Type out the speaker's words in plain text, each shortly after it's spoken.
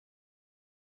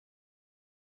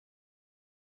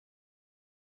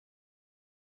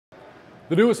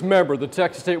The newest member of the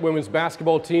Texas State women's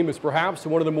basketball team is perhaps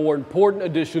one of the more important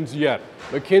additions yet.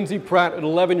 MacKenzie Pratt, an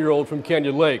 11-year-old from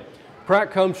Canyon Lake.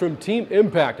 Pratt comes from Team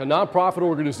Impact, a nonprofit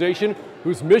organization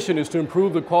whose mission is to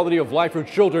improve the quality of life for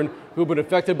children who have been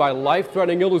affected by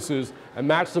life-threatening illnesses and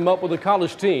match them up with a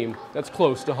college team that's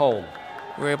close to home.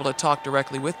 We were able to talk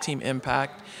directly with Team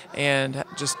Impact, and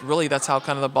just really that's how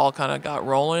kind of the ball kind of got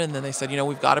rolling. And then they said, you know,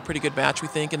 we've got a pretty good match, we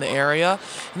think, in the area.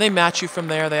 And they match you from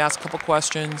there. They ask a couple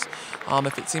questions.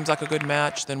 If it seems like a good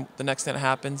match, then the next thing that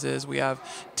happens is we have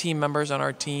team members on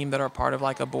our team that are part of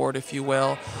like a board, if you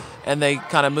will, and they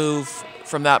kind of move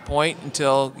from that point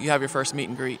until you have your first meet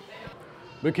and greet.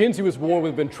 MacKenzie was born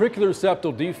with ventricular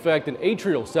septal defect and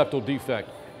atrial septal defect,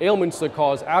 ailments that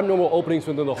cause abnormal openings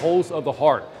within the holes of the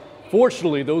heart.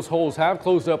 Fortunately, those holes have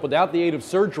closed up without the aid of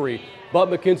surgery, but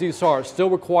MacKenzie's heart still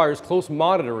requires close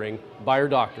monitoring by her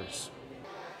doctors.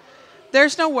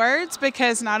 There's no words,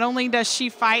 because not only does she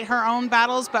fight her own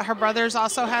battles, but her brothers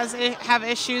also have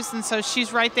issues, and so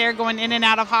she's right there going in and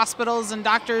out of hospitals and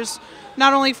doctors,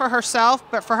 not only for herself,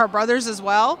 but for her brothers as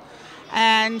well.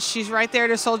 And she's right there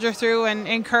to soldier through and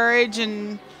encourage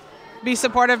and be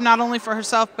supportive, not only for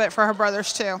herself, but for her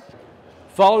brothers too.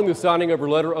 Following the signing of her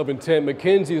letter of intent,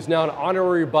 MacKenzie is now an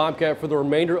honorary Bobcat for the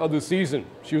remainder of the season.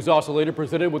 She was also later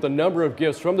presented with a number of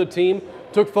gifts from the team,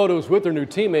 took photos with her new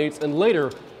teammates, and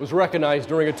later was recognized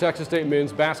during a Texas State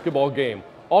men's basketball game.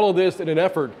 All of this in an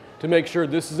effort to make sure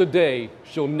this is a day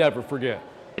she'll never forget.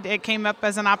 It came up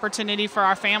as an opportunity for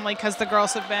our family because the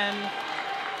girls have been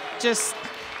just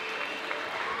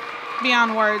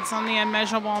beyond words on the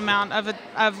immeasurable amount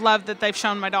of love that they've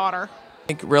shown my daughter. I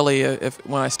think really,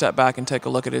 when I step back and take a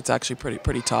look at it, it's actually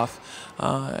pretty tough.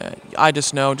 I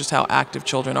just know just how active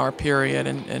children are, period,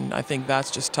 and I think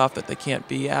that's just tough that they can't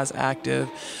be as active.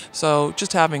 So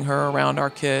just having her around our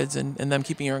kids and them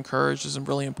keeping her encouraged is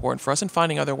really important for us, and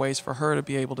finding other ways for her to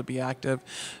be able to be active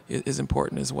is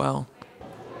important as well.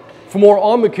 For more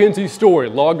on MacKenzie's story,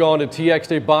 log on to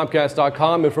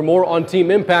TXSTBobcats.com, and for more on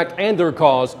Team Impact and their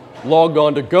cause, log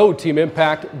on to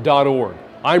GoTeamImpact.org.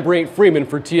 I'm Brant Freeman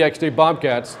for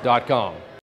TXSTBobcats.com.